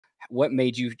what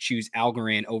made you choose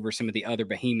Algorand over some of the other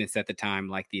behemoths at the time,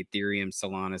 like the Ethereum,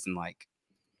 Solanas, and like?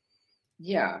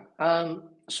 Yeah.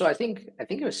 So I think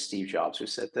it was Steve Jobs who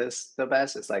said this the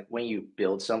best. It's like when you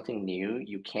build something new,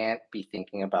 you can't be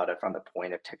thinking about it from the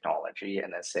point of technology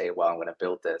and then say, well, I'm going to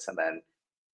build this and then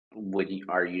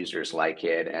our users like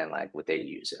it and like would they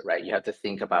use it, right? You have to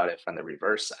think about it from the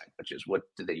reverse side, which is what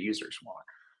do the users want?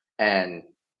 And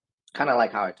kind of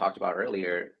like how I talked about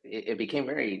earlier, it became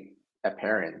very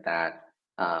apparent that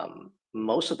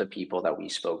most of the people that we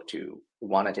spoke to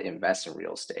wanted to invest in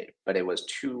real estate, but it was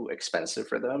too expensive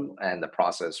for them, and the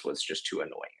process was just too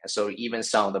annoying. And so even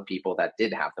some of the people that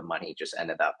did have the money just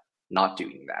ended up not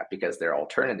doing that because their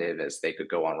alternative is they could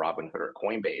go on Robinhood or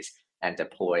Coinbase and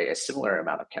deploy a similar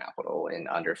amount of capital in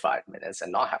under 5 minutes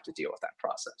and not have to deal with that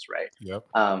process, right? Yep.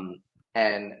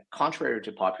 And contrary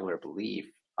to popular belief,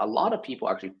 a lot of people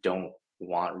actually don't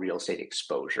want real estate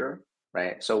exposure,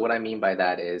 right? So what I mean by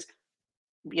that is,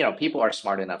 people are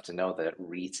smart enough to know that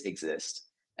REITs exist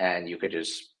and you could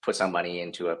just put some money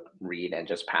into a REIT and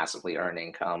just passively earn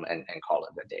income and call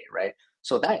it a day, right?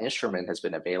 So that instrument has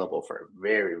been available for a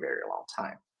very, very long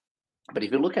time. But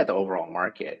if you look at the overall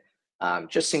market,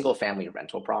 just single family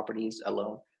rental properties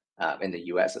alone in the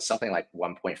US is something like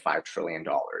 $1.5 trillion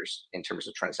in terms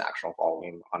of transactional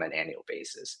volume on an annual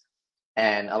basis.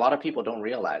 And a lot of people don't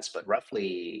realize, but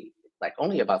roughly like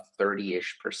only about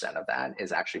 30-ish% of that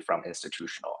is actually from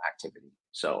institutional activity.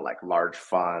 So like large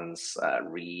funds,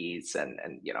 REITs, and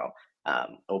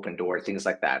open door, things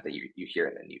like that that you hear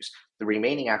in the news. The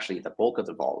remaining, actually, the bulk of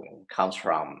the volume comes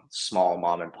from small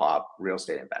mom and pop real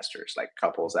estate investors, like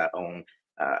couples that own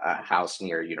a house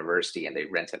near a university and they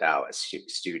rent it out as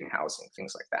student housing,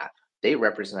 things like that. They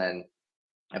represent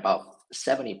about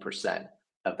 70%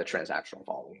 of the transactional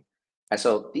volume. And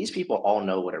so these people all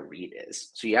know what a REIT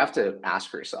is. So you have to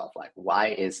ask yourself, like, why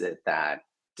is it that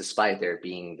despite there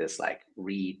being this like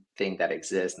REIT thing that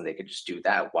exists and they could just do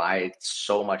that, why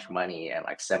so much money and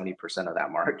like 70% of that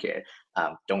market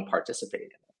don't participate in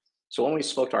it? So when we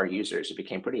spoke to our users, it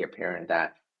became pretty apparent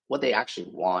that what they actually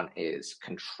want is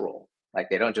control. Like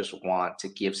they don't just want to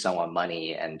give someone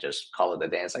money and just call it a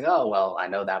day. It's like, oh, well, I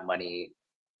know that money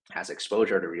has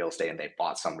exposure to real estate and they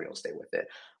bought some real estate with it.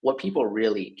 What people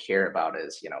really care about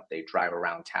is, they drive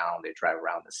around town, they drive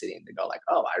around the city and they go like,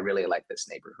 oh, I really like this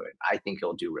neighborhood. I think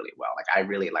it'll do really well. Like I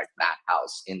really like that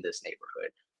house in this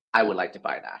neighborhood. I would like to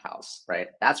buy that house, right?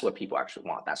 That's what people actually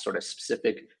want. That sort of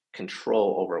specific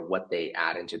control over what they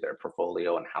add into their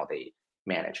portfolio and how they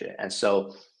manage it. And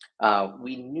so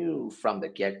we knew from the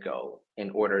get-go, in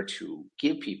order to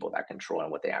give people that control and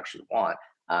what they actually want,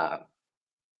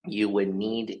 you would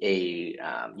need a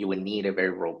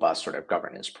very robust sort of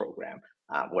governance program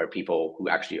where people who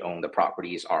actually own the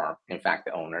properties are in fact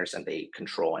the owners and they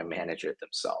control and manage it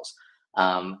themselves.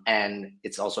 And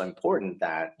it's also important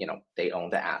that they own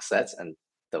the assets and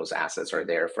those assets are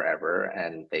there forever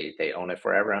and they own it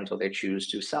forever until they choose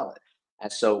to sell it.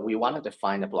 And so we wanted to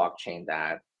find a blockchain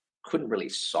that couldn't really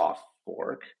soft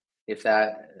fork, if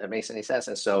that makes any sense.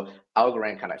 And so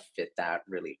Algorand kind of fit that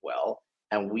really well.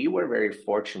 And we were very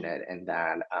fortunate in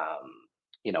that,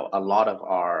 a lot of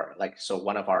so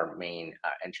one of our main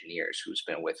engineers who's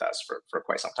been with us for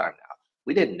quite some time now,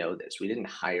 we didn't know this. We didn't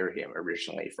hire him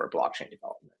originally for blockchain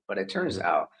development. But it turns Mhm.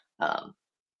 out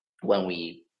when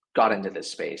we got into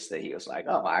this space that he was like,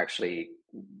 oh, I actually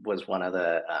was one of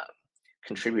the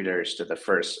contributors to the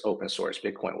first open source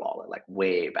Bitcoin wallet, like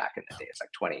way back in the days, like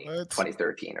What?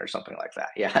 2013 or something like that.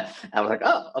 Yeah. I was like,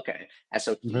 oh, okay. And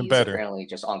so Even he's better. apparently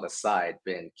just on the side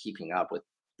been keeping up with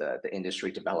the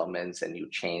industry developments and new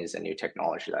chains and new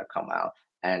technology that have come out.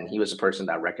 And he was the person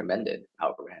that recommended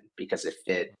Algorand because it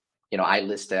fit, I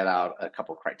listed out a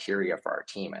couple criteria for our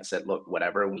team. I said, look,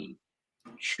 whatever we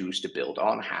choose to build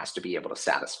on has to be able to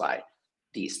satisfy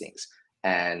these things.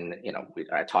 And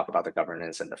I talk about the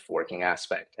governance and the forking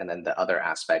aspect, and then the other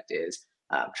aspect is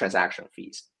transaction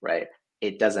fees, right?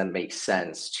 It doesn't make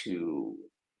sense to,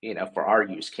 for our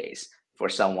use case, for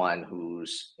someone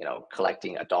who's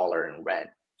collecting $1 in rent,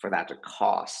 for that to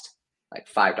cost like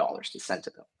 $5 to send to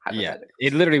them, Yeah, hypothetically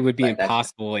it literally speaking. would be Like that,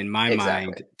 impossible in my exactly.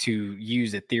 mind to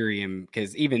use Ethereum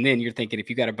because even then you're thinking if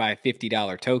you got to buy a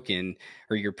 $50 token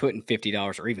or you're putting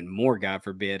 $50 or even more, God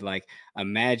forbid, like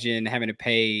imagine having to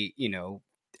pay,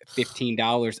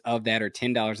 $15 of that or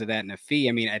 $10 of that in a fee.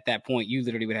 I mean, at that point, you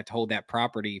literally would have to hold that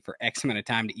property for X amount of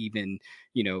time to even,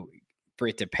 you know, for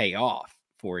it to pay off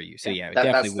for you. So Yeah, yeah, it that,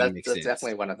 definitely that's wouldn't that's make that's sense.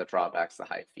 definitely one of the drawbacks, the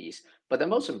high fees. But the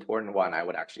most important one I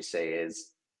would actually say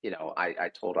is,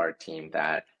 I told our team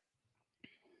that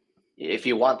if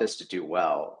you want this to do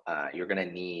well, you're going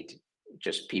to need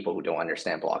just people who don't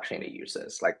understand blockchain to use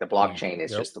this. Like the Mm, blockchain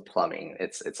is Yep. just the plumbing.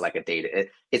 It's like a data.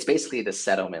 It's basically the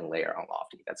settlement layer on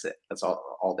Lofty. That's it. That's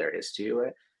all there is to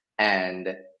it.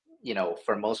 And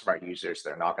for most of our users,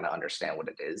 they're not going to understand what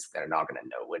it is. They're not going to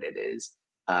know what it is.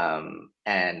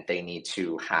 And they need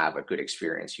to have a good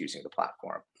experience using the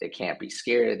platform. They can't be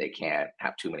scared. They can't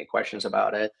have too many questions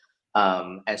about it.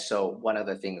 And so one of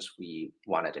the things we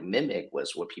wanted to mimic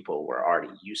was what people were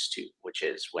already used to, which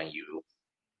is when you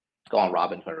go on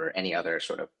Robinhood or any other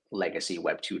sort of legacy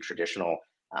Web2 traditional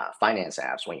finance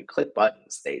apps, when you click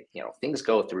buttons, things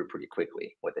go through pretty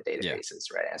quickly with the yeah.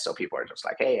 databases, right? And so people are just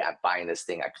like, hey, I'm buying this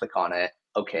thing. I click on it.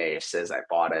 Okay, it says I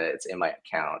bought it. It's in my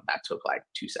account. That took like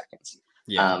 2 seconds.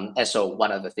 Yeah. And so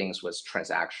one of the things was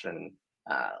transaction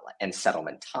and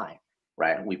settlement time,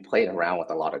 right? We played around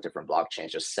with a lot of different blockchains,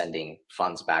 just sending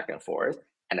funds back and forth.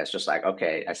 And it's just like,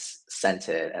 okay, I sent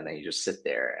it, and then you just sit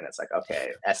there, and it's like,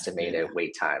 okay, estimated Yeah.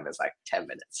 wait time is like 10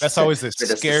 minutes. That's always the for this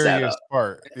to set scariest up.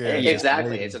 part. Yeah, it's just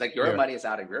Exactly. waiting. It's like your Yeah, money is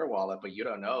out of your wallet, but you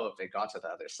don't know if it got to the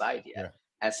other side yet. yeah.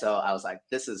 And so I was like,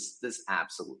 this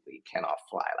absolutely cannot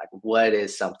fly. Like, what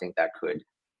is something that could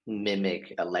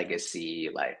mimic a legacy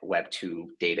like Web2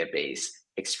 database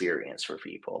experience for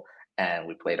people? And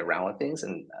we played around with things,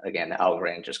 and again,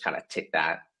 Algorand just kind of tick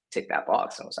that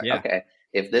box, and was like, Yeah. okay,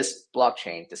 if this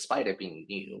blockchain, despite it being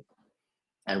new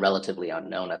and relatively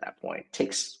unknown at that point,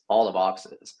 ticks all the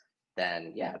boxes,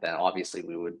 then yeah, then obviously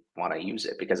we would want to use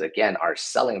it, because again, our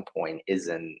selling point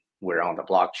isn't we're on the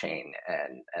blockchain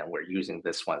and we're using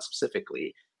this one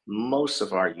specifically. Most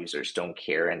of our users don't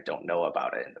care and don't know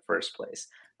about it in the first place.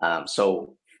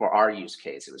 So for our use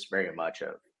case, it was very much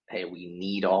of, hey, we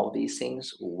need all these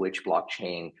things. Which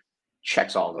blockchain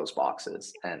checks all those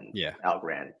boxes? And Yeah.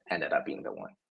 Algorand ended up being the one.